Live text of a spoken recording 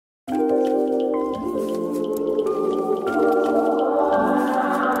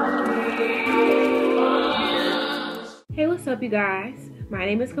up, you guys? My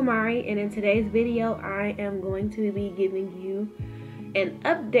name is Kamari, and in today's video I am going to be giving you an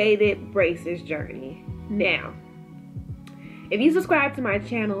updated braces journey. Now, if you subscribe to my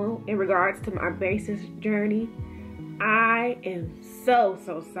channel in regards to my braces journey, I am so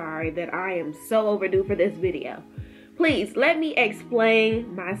sorry that I am so overdue for this video. Please let me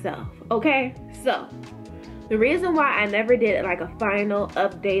explain myself, okay? So the reason why I never did like a final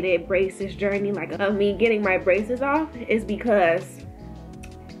updated braces journey, like of me getting my braces off, is because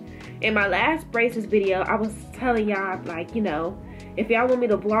in my last braces video, I was telling y'all, like, you know, if y'all want me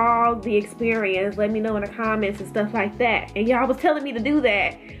to vlog the experience, let me know in the comments and stuff like that. And y'all was telling me to do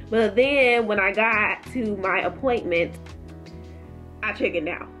that. But then when I got to my appointment, I chickened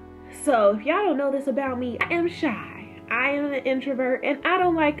out. So if y'all don't know this about me, I am shy. I am an introvert and I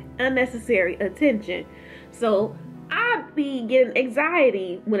don't like unnecessary attention. So I be getting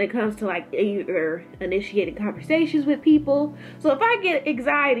anxiety when it comes to like either initiating conversations with people. So if I get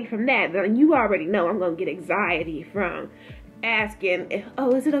anxiety from that, then you already know I'm gonna get anxiety from asking if,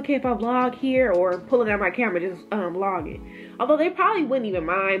 oh, is it okay if I vlog here, or pulling out my camera just vlogging. Although they probably wouldn't even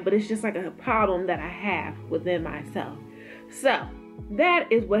mind, but it's just like a problem that I have within myself. So that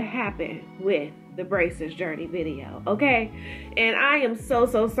is what happened with the braces journey video, okay? And I am so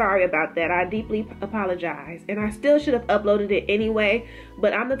sorry about that. I deeply apologize, and I still should have uploaded it anyway,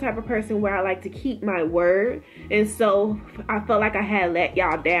 but I'm the type of person where I like to keep my word, and so I felt like I had let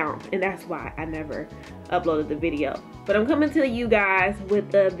y'all down, and that's why I never uploaded the video. But I'm coming to you guys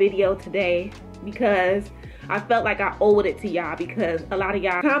with the video today because I felt like I owed it to y'all, because a lot of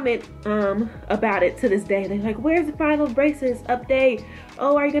y'all comment about it to this day. They're like, where's the final braces update?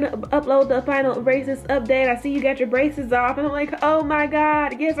 Oh, are you gonna upload the final braces update? I see you got your braces off. And I'm like, oh my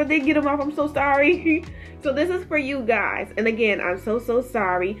God, yes, I did get them off. I'm so sorry. So this is for you guys. And again, I'm so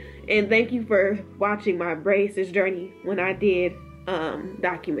sorry. And thank you for watching my braces journey when I did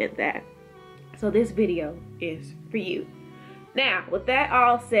document that. So this video is for you. Now, with that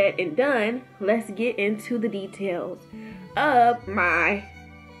all said and done, let's get into the details of my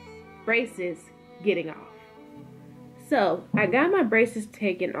braces getting off. So, I got my braces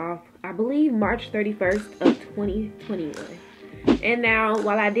taken off, I believe March 31st of 2021. And now,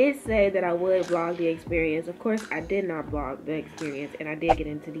 while I did say that I would vlog the experience, of course I did not vlog the experience, and I did get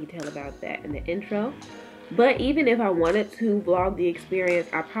into detail about that in the intro. But even if I wanted to vlog the experience,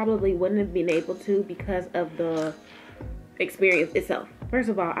 I probably wouldn't have been able to because of the experience itself. First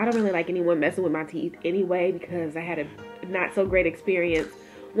of all, I don't really like anyone messing with my teeth anyway, because I had a not so great experience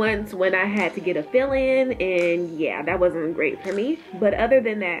once when I had to get a fill-in, and yeah, that wasn't great for me. But other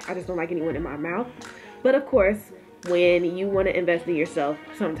than that, I just don't like anyone in my mouth. But of course, when you want to invest in yourself,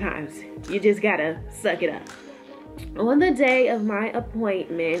 sometimes you just gotta suck it up. On the day of my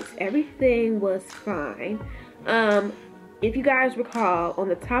appointment, everything was fine. If you guys recall, on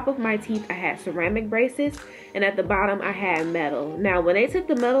the top of my teeth I had ceramic braces, and at the bottom I had metal. Now when they took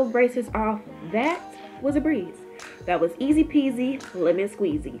the metal braces off, that was a breeze. That was easy peasy, lemon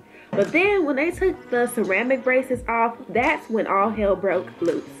squeezy. But then when they took the ceramic braces off, that's when all hell broke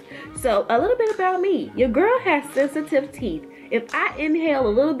loose. So a little bit about me. Your girl has sensitive teeth. If I inhale a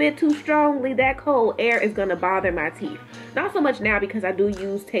little bit too strongly, that cold air is gonna bother my teeth. Not so much now, because I do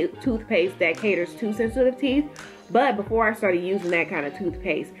use toothpaste that caters to sensitive teeth. But before I started using that kind of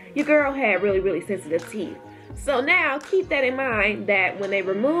toothpaste, your girl had really sensitive teeth. So now keep that in mind, that when they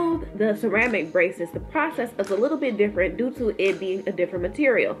removed the ceramic braces, the process is a little bit different due to it being a different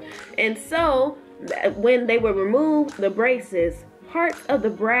material. And so when they would remove the braces, parts of the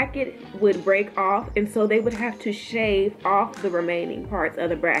bracket would break off, and so they would have to shave off the remaining parts of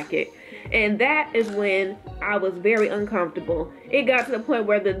the bracket. And that is when I was very uncomfortable. It got to the point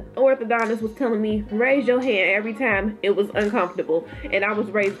where the orthodontist was telling me, raise your hand every time it was uncomfortable, and I was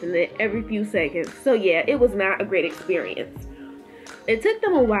raising it every few seconds. So yeah, it was not a great experience. It took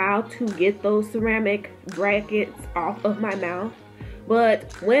them a while to get those ceramic brackets off of my mouth,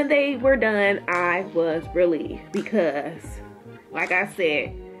 but when they were done, I was relieved, because like I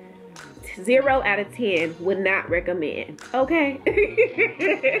said, 0 out of 10 would not recommend, okay?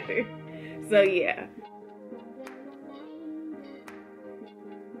 So yeah.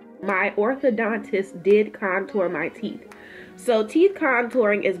 My orthodontist did contour my teeth. So teeth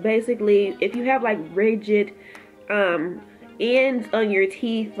contouring is basically, if you have like rigid ends on your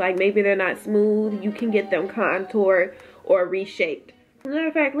teeth, like maybe they're not smooth, you can get them contoured or reshaped. As a matter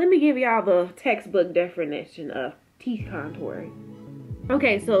of fact, let me give y'all the textbook definition of teeth contouring.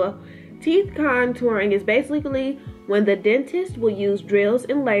 Okay, so teeth contouring is basically when the dentist will use drills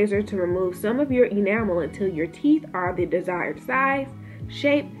and lasers to remove some of your enamel until your teeth are the desired size,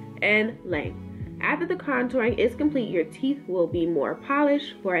 shape, and length. After the contouring is complete, your teeth will be more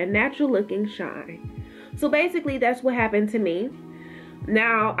polished for a natural looking shine. So basically that's what happened to me.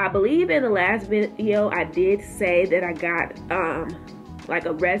 Now, I believe in the last video I did say that I got like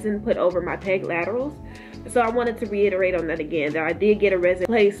a resin put over my peg laterals. So I wanted to reiterate on that again, that I did get a resin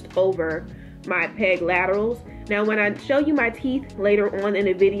placed over my peg laterals. Now when I show you my teeth later on in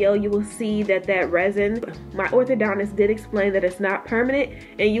the video, you will see that that resin, my orthodontist did explain that it's not permanent,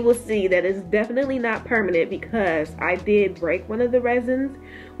 and you will see that it's definitely not permanent because I did break one of the resins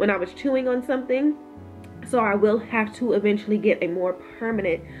when I was chewing on something. So I will have to eventually get a more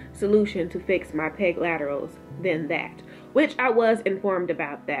permanent solution to fix my peg laterals than that, which I was informed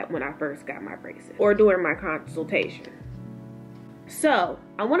about that when I first got my braces or during my consultation. So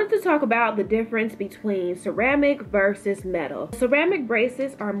I wanted to talk about the difference between ceramic versus metal. Ceramic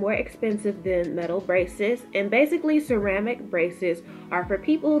braces are more expensive than metal braces, and basically ceramic braces are for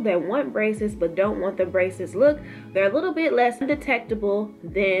people that want braces but don't want the braces look. They're a little bit less detectable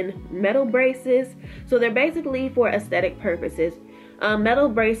than metal braces, so they're basically for aesthetic purposes. Metal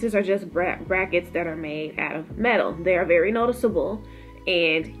braces are just brackets that are made out of metal. They are very noticeable,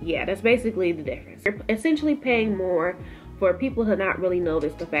 and yeah, that's basically the difference. You're essentially paying more for people to not really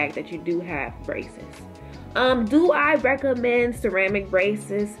notice the fact that you do have braces. Do I recommend ceramic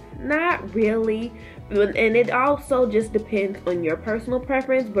braces? Not really, and it also just depends on your personal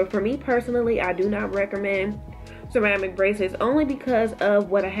preference, but for me personally, I do not recommend ceramic braces only because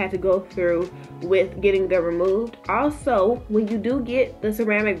of what I had to go through with getting them removed. Also, when you do get the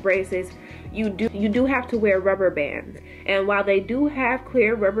ceramic braces, you do have to wear rubber bands, and while they do have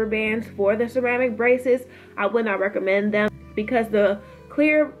clear rubber bands for the ceramic braces, I would not recommend them because the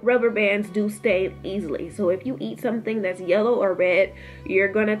clear rubber bands do stain easily. So if you eat something that's yellow or red, you're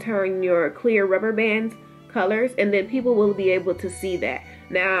gonna turn your clear rubber bands colors, and then people will be able to see that.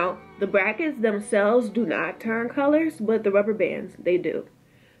 Now, the brackets themselves do not turn colors, but the rubber bands, they do.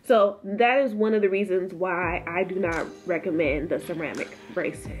 So that is one of the reasons why I do not recommend the ceramic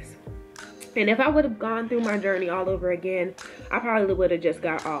braces. And if I would have gone through my journey all over again, I probably would have just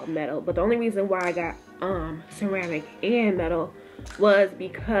got all metal. But the only reason why I got ceramic and metal was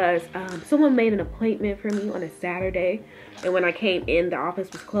because someone made an appointment for me on a Saturday, and when I came in, the office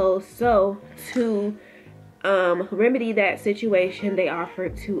was closed. So to remedy that situation, they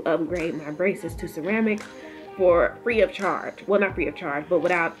offered to upgrade my braces to ceramic for free of charge. Well, not free of charge, but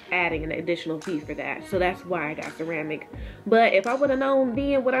without adding an additional fee for that. So that's why I got ceramic. But if I would have known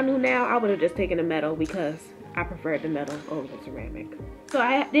then what I knew now, I would have just taken the metal because I preferred the metal over the ceramic. So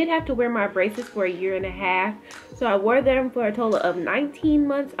I did have to wear my braces for 1.5 years. So I wore them for a total of 19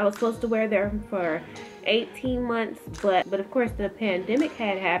 months. I was supposed to wear them for 18 months, but of course the pandemic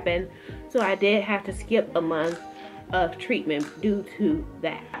had happened, so I did have to skip a month of treatment due to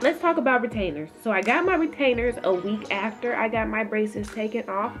that. Let's talk about retainers. So I got my retainers a week after I got my braces taken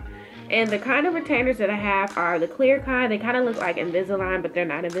off, and the kind of retainers that I have are the clear kind. They kind of look like Invisalign, but they're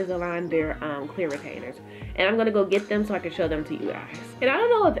not Invisalign, they're clear retainers. And I'm gonna go get them so I can show them to you guys. And I don't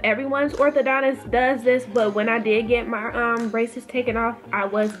know if everyone's orthodontist does this, but when I did get my braces taken off, I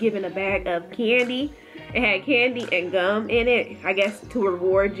was given a bag of candy. It had candy and gum in it, I guess to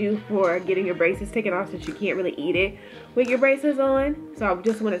reward you for getting your braces taken off, since you can't really eat it with your braces on. So I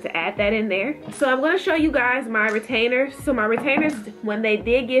just wanted to add that in there. So I'm going to show you guys my retainers. So my retainers, when they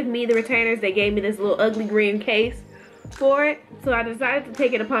did give me the retainers, they gave me this little ugly green case for it. So I decided to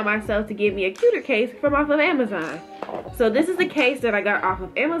take it upon myself to give me a cuter case from off of Amazon. So this is the case that I got off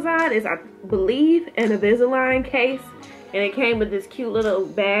of Amazon. It's, I believe, an Invisalign case. And it came with this cute little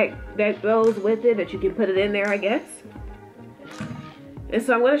bag that goes with it that you can put it in there, I guess. And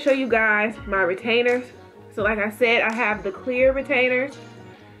so I'm going to show you guys my retainers. So like I said, I have the clear retainers,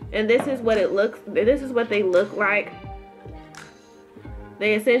 and this is what they look like.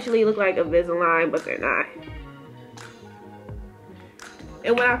 They essentially look like Invisalign, but they're not.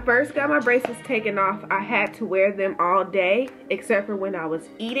 And when I first got my braces taken off, I had to wear them all day, except for when I was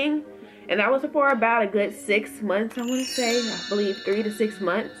eating. And that was for about a good 6 months, I want to say. I believe 3 to 6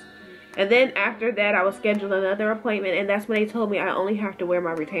 months. And then after that, I was scheduled another appointment, and that's when they told me I only have to wear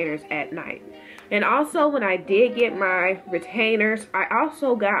my retainers at night. And also, when I did get my retainers, I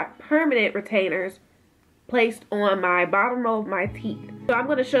also got permanent retainers placed on my bottom row of my teeth. So I'm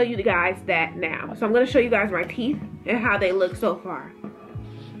going to show you guys that now. So I'm going to show you guys my teeth and how they look so far.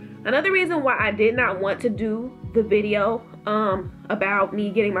 Another reason why I did not want to do the video about me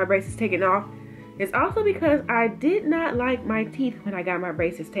getting my braces taken off is also because I did not like my teeth when I got my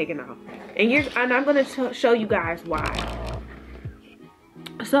braces taken off. And I'm going to show you guys why.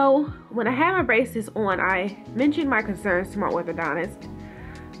 So when I had my braces on, I mentioned my concerns to my orthodontist.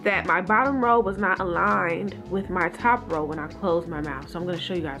 that my bottom row was not aligned with my top row when I closed my mouth. So I'm gonna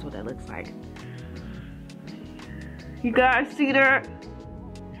show you guys what that looks like. You guys see that?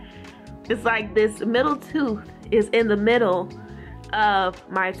 It's like this middle tooth is in the middle of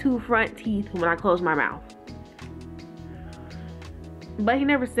my two front teeth when I close my mouth. But he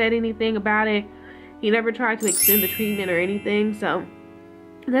never said anything about it. He never tried to extend the treatment or anything. So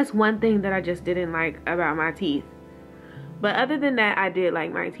that's one thing that I just didn't like about my teeth. But other than that, I did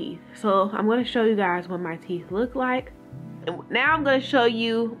like my teeth. So I'm going to show you guys what my teeth look like. And now I'm going to show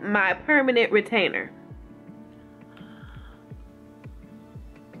you my permanent retainer.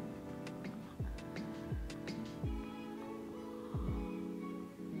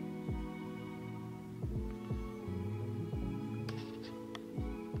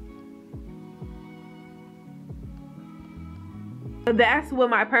 That's what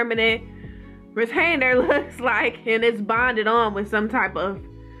my permanent retainer looks like, and it's bonded on with some type of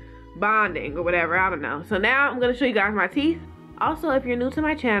bonding or whatever, I don't know. So now I'm going to show you guys my teeth. Also, if you're new to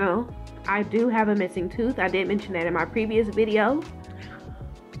my channel, I do have a missing tooth. I did mention that in my previous video.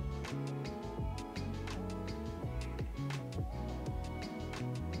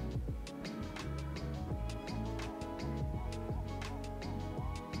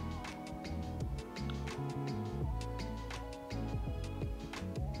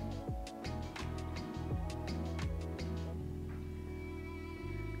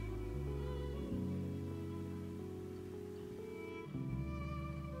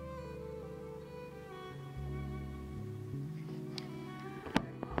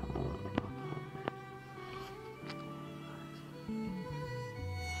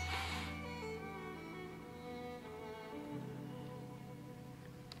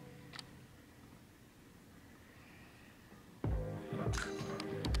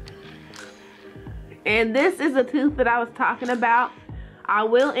 And this is the tooth that I was talking about. I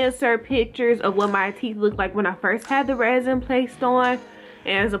will insert pictures of what my teeth looked like when I first had the resin placed on,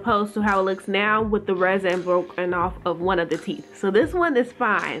 as opposed to how it looks now with the resin broken off of one of the teeth. So this one is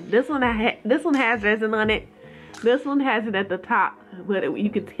fine. This one has resin on it. This one has it at the top, but you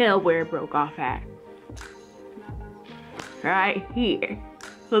can tell where it broke off at. Right here.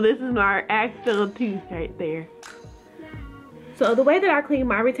 So this is my actual tooth right there. So the way that I clean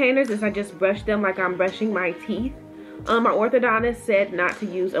my retainers is I just brush them like I'm brushing my teeth. My orthodontist said not to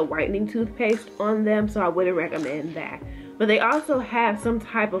use a whitening toothpaste on them, so I wouldn't recommend that. But they also have some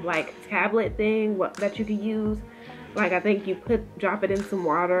type of like tablet thing that you can use. Like I think you drop it in some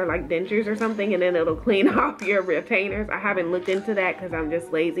water, like dentures or something, and then it'll clean off your retainers. I haven't looked into that because I'm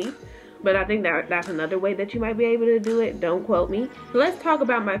just lazy. But I think that's another way that you might be able to do it. Don't quote me. So let's talk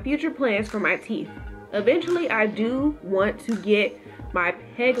about my future plans for my teeth. Eventually, I do want to get my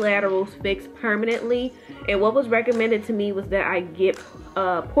peg laterals fixed permanently, and what was recommended to me was that I get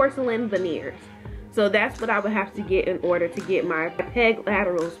porcelain veneers. So that's what I would have to get in order to get my peg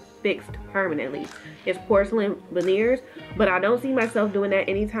laterals fixed permanently. It's porcelain veneers, but I don't see myself doing that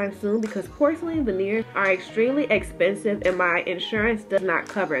anytime soon because porcelain veneers are extremely expensive and my insurance does not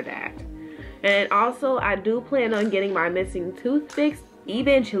cover that. And also, I do plan on getting my missing tooth fixed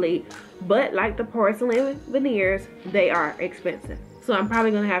eventually, but like the porcelain veneers, they are expensive. So I'm probably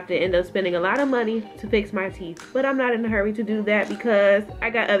gonna have to end up spending a lot of money to fix my teeth, but I'm not in a hurry to do that because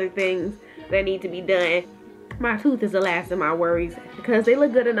I got other things that need to be done. My tooth is the last of my worries because they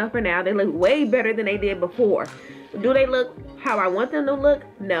look good enough for now. They look way better than they did before. Do they look how I want them to look?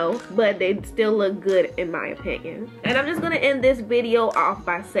 No, but they still look good in my opinion. And I'm just gonna end this video off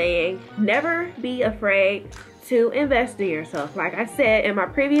by saying, never be afraid to invest in yourself. Like I said in my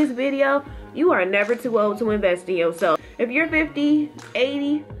previous video, you are never too old to invest in yourself. If you're 50,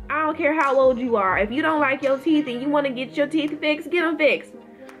 80, I don't care how old you are. If you don't like your teeth and you want to get your teeth fixed, get them fixed.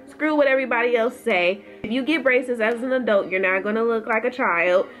 Screw what everybody else say. If you get braces as an adult, you're not going to look like a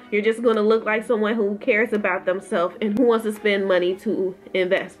child. You're just going to look like someone who cares about themselves and who wants to spend money to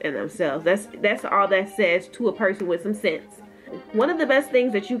invest in themselves. That's all that says to a person with some sense. One of the best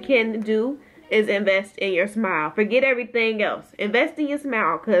things that you can do is invest in your smile. Forget everything else. Invest in your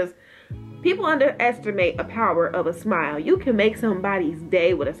smile because people underestimate the power of a smile. You can make somebody's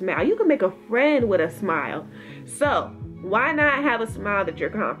day with a smile. You can make a friend with a smile. So why not have a smile that you're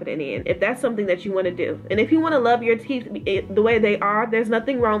confident in if that's something that you want to do? And if you want to love your teeth the way they are, there's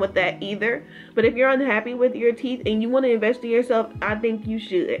nothing wrong with that either. But if you're unhappy with your teeth and you want to invest in yourself, I think you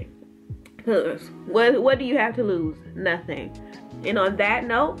should. Because what do you have to lose? Nothing. And on that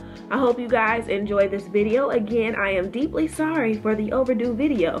note, I hope you guys enjoyed this video. Again, I am deeply sorry for the overdue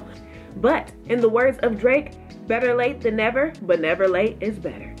video. But in the words of Drake, better late than never, but never late is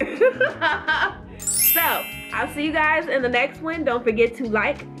better. So I'll see you guys in the next one. Don't forget to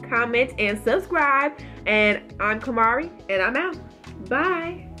like, comment, and subscribe. And I'm Kamari, and I'm out.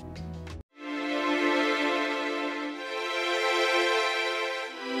 Bye.